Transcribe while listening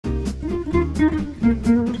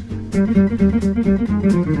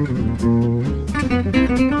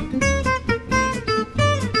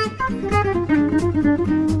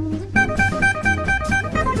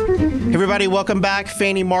Everybody, welcome back.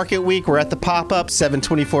 Fanny Market Week. We're at the pop-up,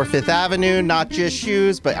 724 Fifth Avenue. Not just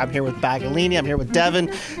shoes, but I'm here with Baggallini. I'm here with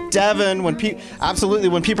Devon. Devon, when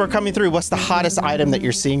people are coming through, what's the hottest item that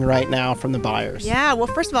you're seeing right now from the buyers? Yeah, well,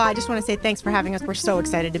 first of all, I just want to say thanks for having us. We're so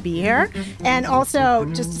excited to be here. And also,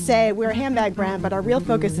 just to say, we're a handbag brand, but our real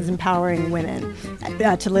focus is empowering women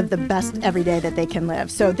to live the best every day that they can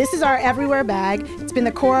live. So this is our Everywhere bag. It's been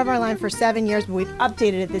the core of our line for 7 years, but we've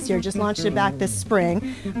updated it this year, just launched it back this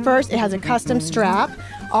spring. First, it has a custom strap.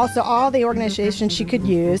 Also, all the organization she could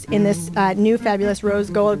use in this new fabulous rose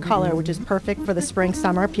gold color, which is perfect for the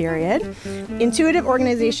spring-summer period. Intuitive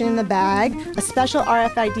organization in the bag, a special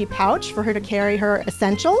RFID pouch for her to carry her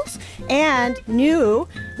essentials, and new,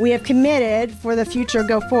 we have committed for the future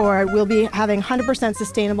go forward, we'll be having 100%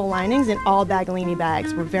 sustainable linings in all Baggallini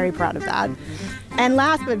bags. We're very proud of that. And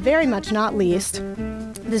last but very much not least,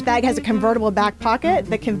 this bag has a convertible back pocket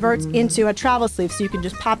that converts into a travel sleeve, so you can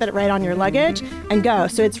just pop it right on your luggage and go.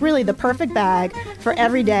 So it's really the perfect bag for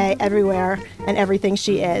every day, everywhere, and everything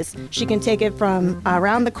she is. She can take it from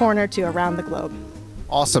around the corner to around the globe.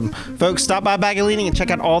 Awesome. Folks, stop by Baggallini and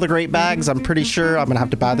check out all the great bags. I'm pretty sure I'm going to have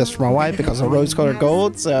to buy this for my wife because of rose-colored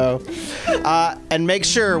gold. So, and make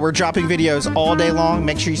sure we're dropping videos all day long.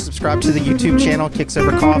 Make sure you subscribe to the YouTube channel, Kicks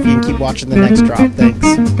Over Coffee, and keep watching the next drop.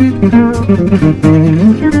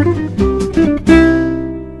 Thanks.